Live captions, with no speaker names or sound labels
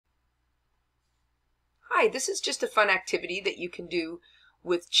hi, this is just a fun activity that you can do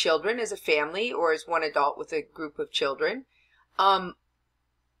with children as a family or as one adult with a group of children.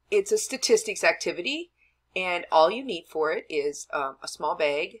 It's a statistics activity, and all you need for it is a small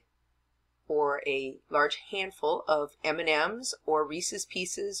bag or a large handful of M&Ms or Reese's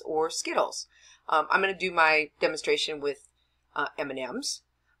Pieces or Skittles. I'm going to do my demonstration with M&Ms.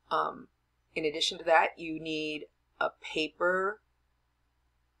 In addition to that, you need a paper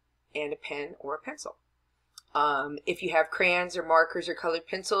and a pen or a pencil. If you have crayons or markers or colored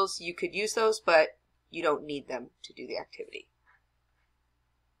pencils, you could use those, but you don't need them to do the activity.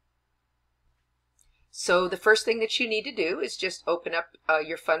 So the first thing that you need to do is just open up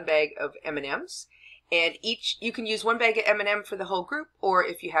your fun bag of M&Ms, and you can use one bag of M&M for the whole group, or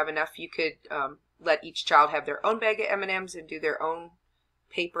if you have enough, you could let each child have their own bag of M&Ms and do their own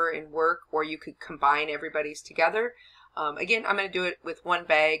paper and work, or you could combine everybody's together. Again, I'm going to do it with one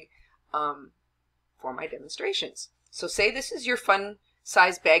bag for my demonstrations. So say this is your fun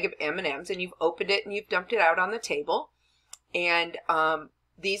size bag of M&Ms, and you've opened it and you've dumped it out on the table, and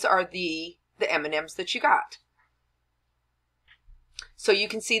these are the M&Ms that you got. So you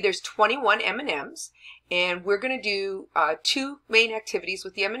can see there's 21 M&Ms, and we're going to do two main activities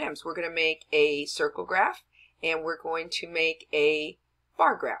with the M&Ms. We're going to make a circle graph, and we're going to make a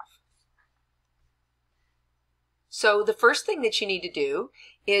bar graph. So the first thing that you need to do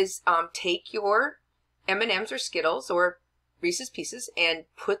is take your M&Ms or Skittles or Reese's Pieces and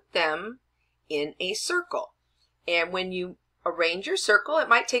put them in a circle. And when you arrange your circle, it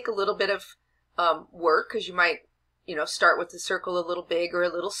might take a little bit of work, because you might start with the circle a little big or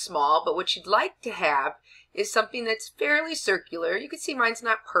a little small, but what you'd like to have is something that's fairly circular. You can see mine's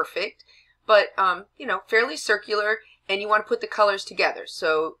not perfect, but fairly circular, and you want to put the colors together.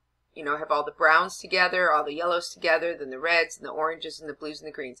 So have all the browns together, all the yellows together, then the reds and the oranges and the blues and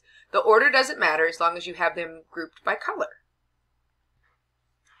the greens. The order doesn't matter as long as you have them grouped by color.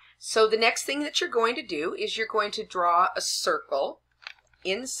 So the next thing that you're going to do is you're going to draw a circle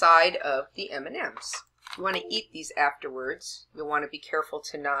inside of the M&Ms. You want to eat these afterwards. You'll want to be careful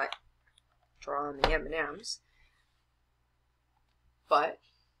to not draw on the M&Ms, but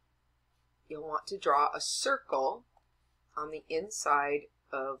you'll want to draw a circle on the inside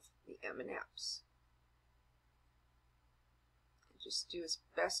of the M&Ms. Just do as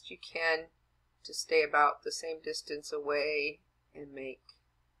best you can to stay about the same distance away and make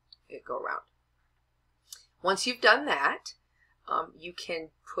it go around. Once you've done that, you can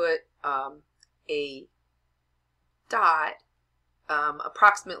put a dot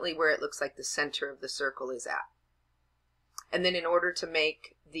approximately where it looks like the center of the circle is at. And then in order to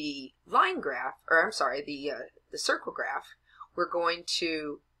make the line graph, or I'm sorry, the circle graph, we're going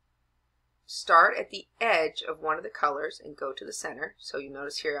to start at the edge of one of the colors and go to the center. So you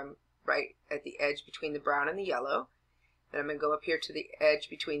notice here I'm right at the edge between the brown and the yellow. Then I'm going to go up here to the edge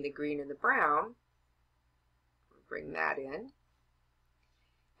between the green and the brown. Bring that in.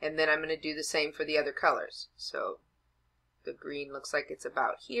 And then I'm going to do the same for the other colors. So the green looks like it's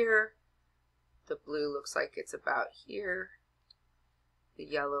about here. The blue looks like it's about here. The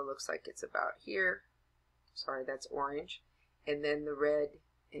yellow looks like it's about here. Sorry, that's orange. And then the red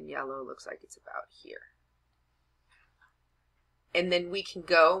and yellow looks like it's about here. And then we can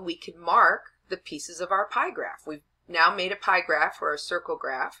mark the pieces of our pie graph. We've now made a pie graph or a circle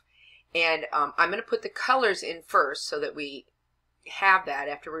graph. And I'm going to put the colors in first so that we have that.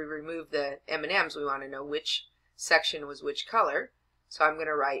 After we remove the M&Ms, we want to know which section was which color. So I'm going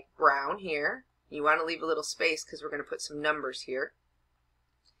to write brown here. You want to leave a little space because we're going to put some numbers here.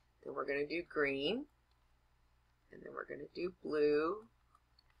 Then we're going to do green. And then we're going to do blue,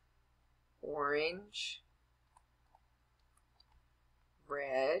 orange,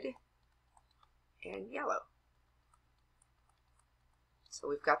 red, and yellow. So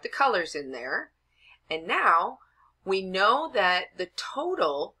we've got the colors in there. And now we know that the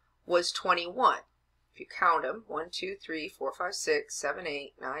total was 21. If you count them, 1, 2, 3, 4, 5, 6, 7,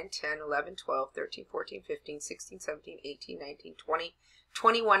 8, 9, 10, 11, 12, 13, 14, 15, 16, 17, 18, 19, 20,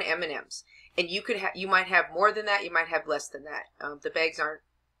 21 M&Ms. And you might have more than that, you might have less than that. The bags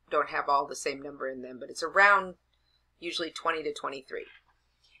don't have all the same number in them, but it's around usually 20 to 23.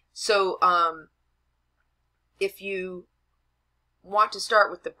 So if you want to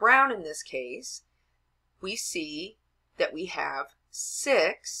start with the brown in this case, we see that we have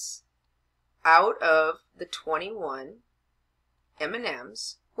 6 out of the 21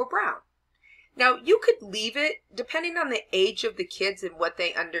 M&Ms were brown. Now you could leave it, depending on the age of the kids and what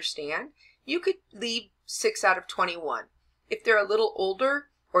they understand, you could leave 6 out of 21. If they're a little older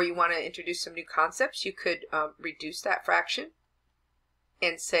or you want to introduce some new concepts, you could reduce that fraction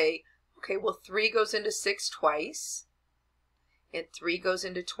and say, Okay, well 3 goes into 6 twice, and 3 goes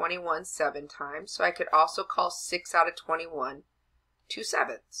into 21 7 times, so I could also call 6 out of 21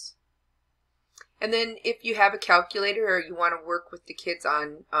 2/7. And then if you have a calculator or you want to work with the kids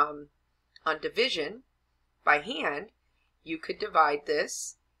on division by hand, you could divide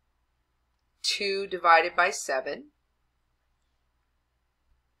this 2 divided by 7,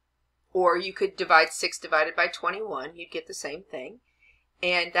 or you could divide 6 divided by 21. You'd get the same thing.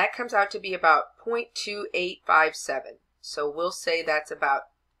 And that comes out to be about 0.2857. So we'll say that's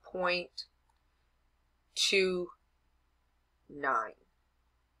about 0.29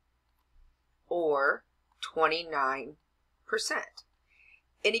 or 29%.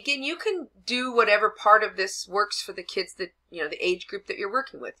 And again, you can do whatever part of this works for the kids that, the age group that you're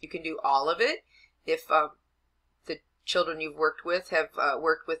working with. You can do all of it if the children you've worked with have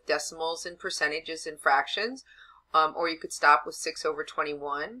worked with decimals and percentages and fractions, or you could stop with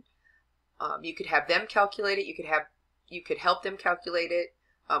 6/21. You could have them calculate it. You could help them calculate it,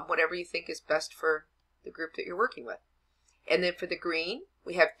 whatever you think is best for the group that you're working with. And then for the green,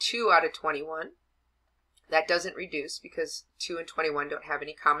 we have 2 out of 21. That doesn't reduce because 2 and 21 don't have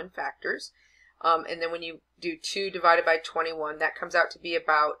any common factors. And then when you do 2 divided by 21, that comes out to be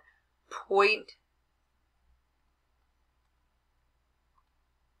about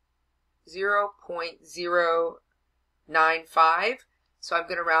 0.095. So I'm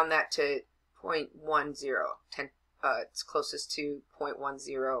going to round that to 0.10. It's closest to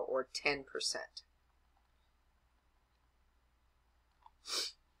 0.10 or 10%.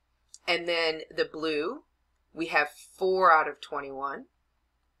 And then the blue, we have 4 out of 21,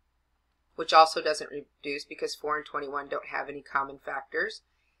 which also doesn't reduce because 4 and 21 don't have any common factors.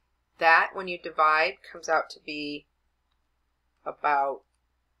 That, when you divide, comes out to be about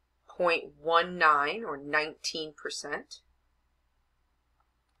 0.19 or 19%.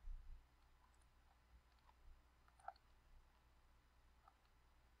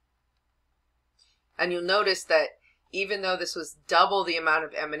 And you'll notice that even though this was double the amount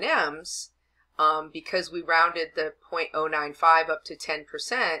of M&Ms, because we rounded the 0.095 up to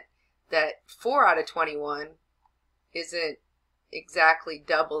 10%, that 4 out of 21 isn't exactly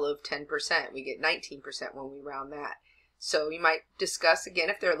double of 10%. We get 19% when we round that. So you might discuss, again,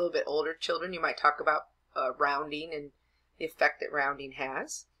 if they're a little bit older children, you might talk about rounding and the effect that rounding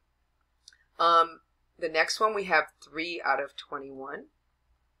has. The next one, we have 3 out of 21.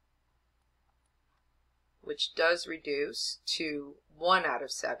 Which does reduce to 1 out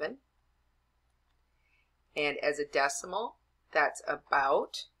of 7. And as a decimal, that's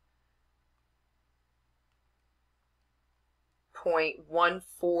about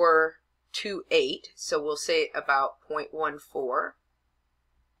 0.1428. So we'll say about 0.14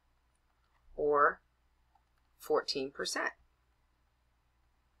 or 14%.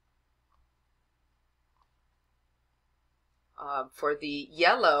 For the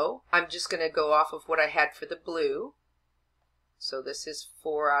yellow, I'm just going to go off of what I had for the blue. So this is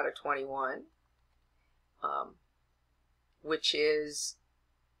 4 out of 21, which is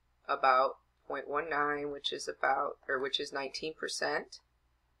about 0.19, which is 19%.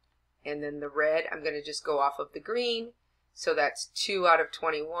 And then the red, I'm going to just go off of the green. So that's 2 out of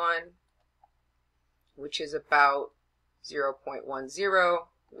 21, which is about 0.10,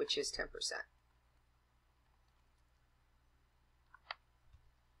 which is 10%.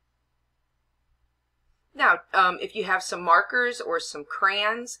 Now, if you have some markers or some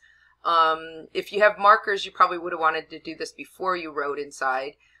crayons, if you have markers, you probably would have wanted to do this before you wrote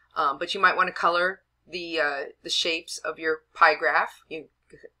inside, but you might want to color the shapes of your pie graph. You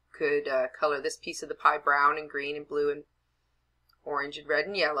could color this piece of the pie brown and green and blue and orange and red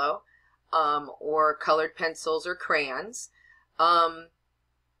and yellow, or colored pencils or crayons, and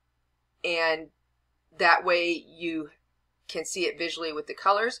that way you can see it visually with the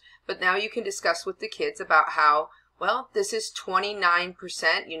colors. But now you can discuss with the kids about how, well, this is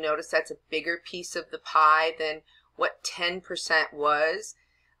 29%. You notice that's a bigger piece of the pie than what 10% was.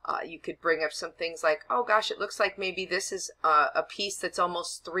 You could bring up some things like, oh gosh, it looks like maybe this is a piece that's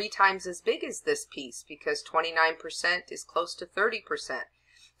almost 3 times as big as this piece because 29% is close to 30%.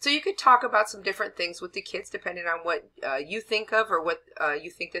 So you could talk about some different things with the kids depending on what you think of or what you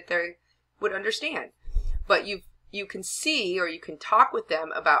think that they would understand. But you can see, or you can talk with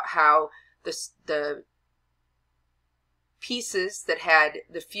them about how the pieces that had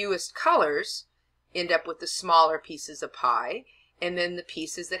the fewest colors end up with the smaller pieces of pie, and then the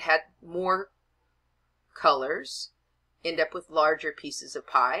pieces that had more colors end up with larger pieces of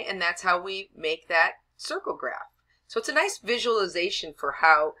pie, and that's how we make that circle graph. So it's a nice visualization for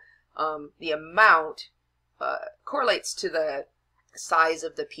how the amount correlates to the size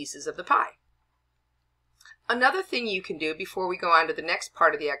of the pieces of the pie. Another thing you can do before we go on to the next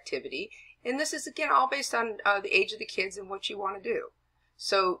part of the activity, and this is again all based on the age of the kids and what you want to do.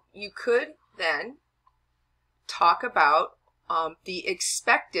 So you could then talk about the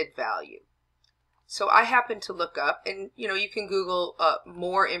expected value. So I happen to look up, and you can Google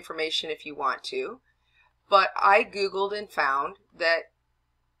more information if you want to, but I Googled and found that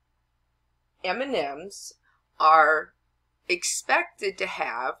M&Ms are expected to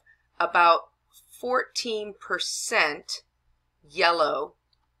have about 14% yellow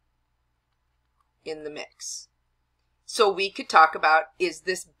in the mix. So we could talk about, is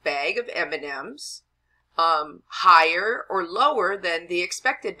this bag of M&Ms higher or lower than the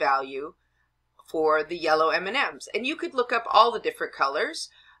expected value for the yellow M&Ms? And you could look up all the different colors,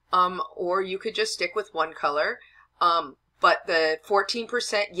 or you could just stick with one color. But the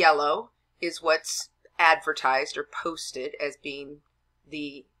 14% yellow is what's advertised or posted as being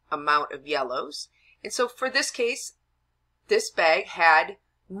the amount of yellows. And so for this case, this bag had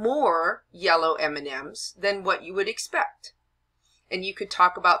more yellow M&Ms than what you would expect. And you could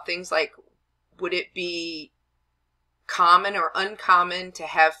talk about things like, would it be common or uncommon to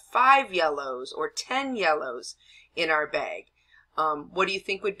have 5 yellows or 10 yellows in our bag? What do you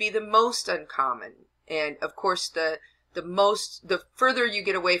think would be the most uncommon? And of course, the further you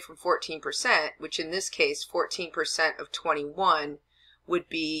get away from 14%, which in this case 14% of 21 would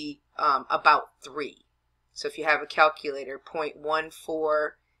be about 3. So if you have a calculator,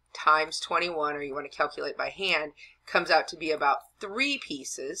 0.14 times 21, or you want to calculate by hand, comes out to be about 3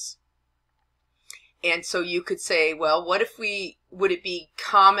 pieces. And so you could say, well, would it be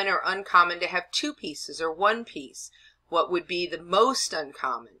common or uncommon to have 2 pieces or 1 piece? What would be the most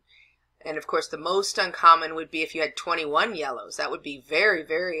uncommon? And of course, the most uncommon would be if you had 21 yellows. That would be very,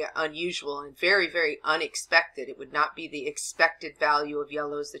 very unusual and very, very unexpected. It would not be the expected value of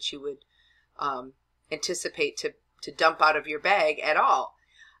yellows that you would anticipate to dump out of your bag at all.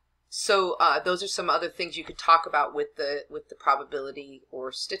 So those are some other things you could talk about with the probability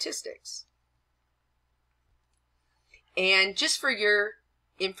or statistics. And just for your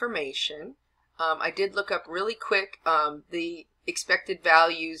information, I did look up really quick the expected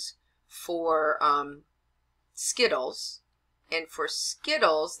values for Skittles. And for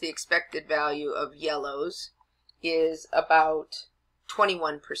Skittles, the expected value of yellows is about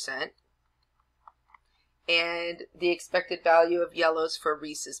 21%. And the expected value of yellows for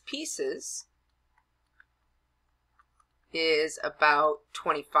Reese's Pieces is about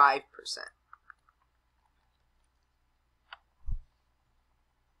 25%.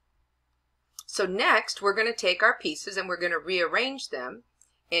 So next, we're going to take our pieces and we're going to rearrange them.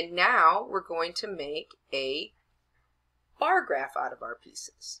 And now we're going to make a bar graph out of our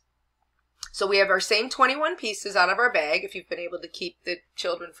pieces. So we have our same 21 pieces out of our bag, if you've been able to keep the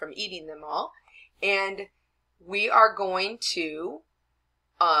children from eating them all. And we are going to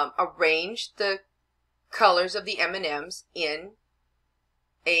arrange the colors of the M&Ms in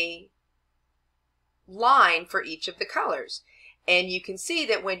a line for each of the colors. And you can see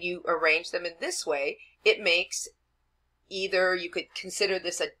that when you arrange them in this way, it makes either, you could consider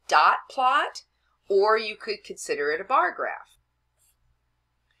this a dot plot, or you could consider it a bar graph.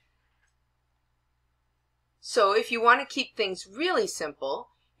 So if you want to keep things really simple,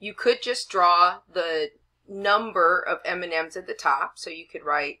 you could just draw the number of M&Ms at the top. So you could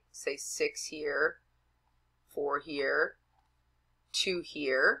write, say, 6 here, 4 here, 2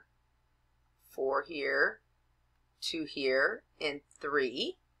 here, 4 here, 2 here, and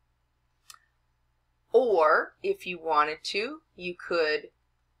 3. Or if you wanted to, you could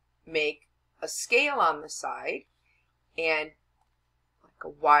make a scale on the side and like a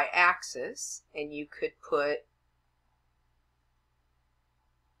y-axis, and you could put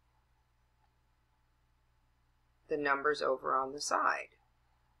the numbers over on the side.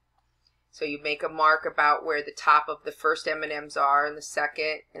 So you make a mark about where the top of the first M&Ms are, and the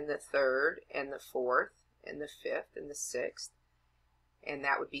second, and the third, and the fourth, and the fifth, and the sixth. And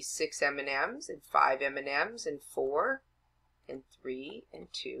that would be 6 M&Ms, and 5 M&Ms, and 4, and 3, and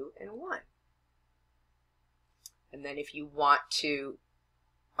 2, and 1. And then if you want to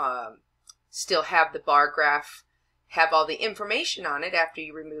still have the bar graph have all the information on it after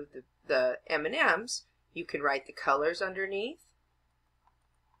you remove the M&Ms, you can write the colors underneath.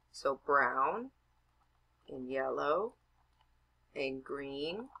 So brown, and yellow, and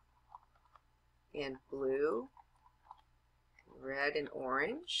green, and blue, red and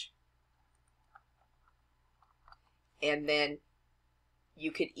orange. And then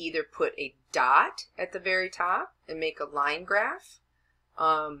you could either put a dot at the very top and make a line graph,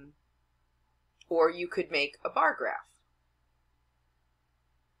 or you could make a bar graph.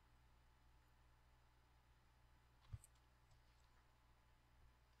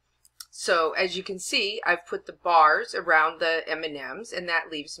 So as you can see, I've put the bars around the M&Ms, and that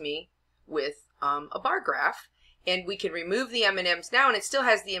leaves me with a bar graph. And we can remove the M&Ms now, and it still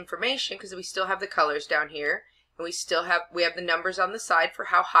has the information because we still have the colors down here, and we have the numbers on the side for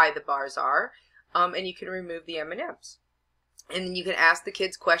how high the bars are, and you can remove the M&Ms. And then you can ask the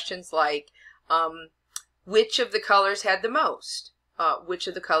kids questions like, which of the colors had the most? Which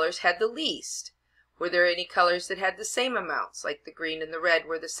of the colors had the least? Were there any colors that had the same amounts, like the green and the red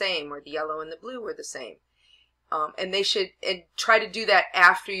were the same, or the yellow and the blue were the same? And try to do that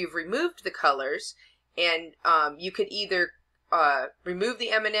after you've removed the colors. And you could either remove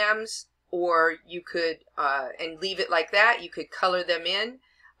the M&Ms, or you could and leave it like that. You could color them in,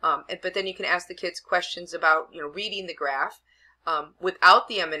 but then you can ask the kids questions about reading the graph without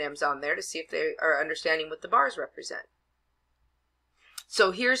the M&Ms on there to see if they are understanding what the bars represent.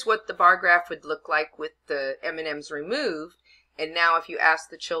 So here's what the bar graph would look like with the M&Ms removed. And now if you ask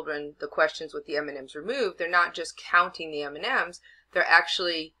the children the questions with the M&Ms removed, they're not just counting the M&Ms, they're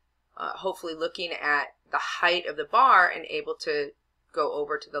actually hopefully looking at the height of the bar and able to go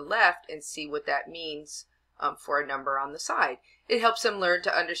over to the left and see what that means for a number on the side. It helps them learn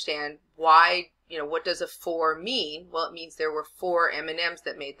to understand why, what does a 4 mean? Well, it means there were 4 M&Ms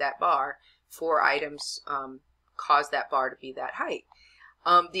that made that bar. 4 items caused that bar to be that height.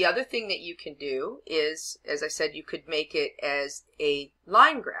 The other thing that you can do is, as I said, you could make it as a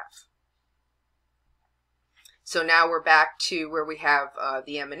line graph. So now we're back to where we have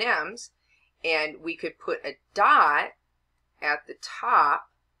the M&Ms, and we could put a dot at the top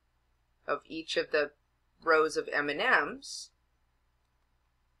of each of the rows of M&Ms.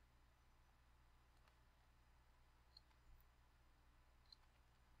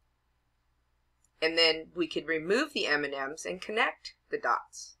 And then we could remove the M&Ms and connect the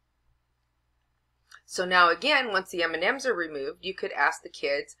dots. So now again, once the M&Ms are removed, you could ask the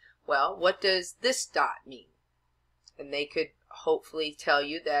kids, well, what does this dot mean? And they could hopefully tell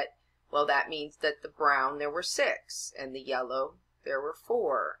you that, well, that means that the brown, there were 6, and the yellow, there were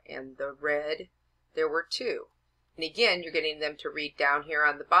 4, and the red, there were 2. And again, you're getting them to read down here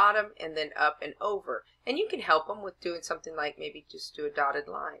on the bottom and then up and over. And you can help them with doing something like maybe just do a dotted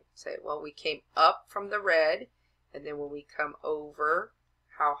line. Say, well, we came up from the red, and then when we come over,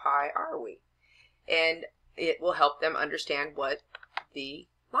 how high are we? And it will help them understand what the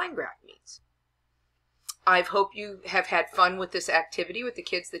line graph means. I hope you have had fun with this activity with the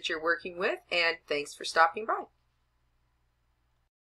kids that you're working with, and thanks for stopping by.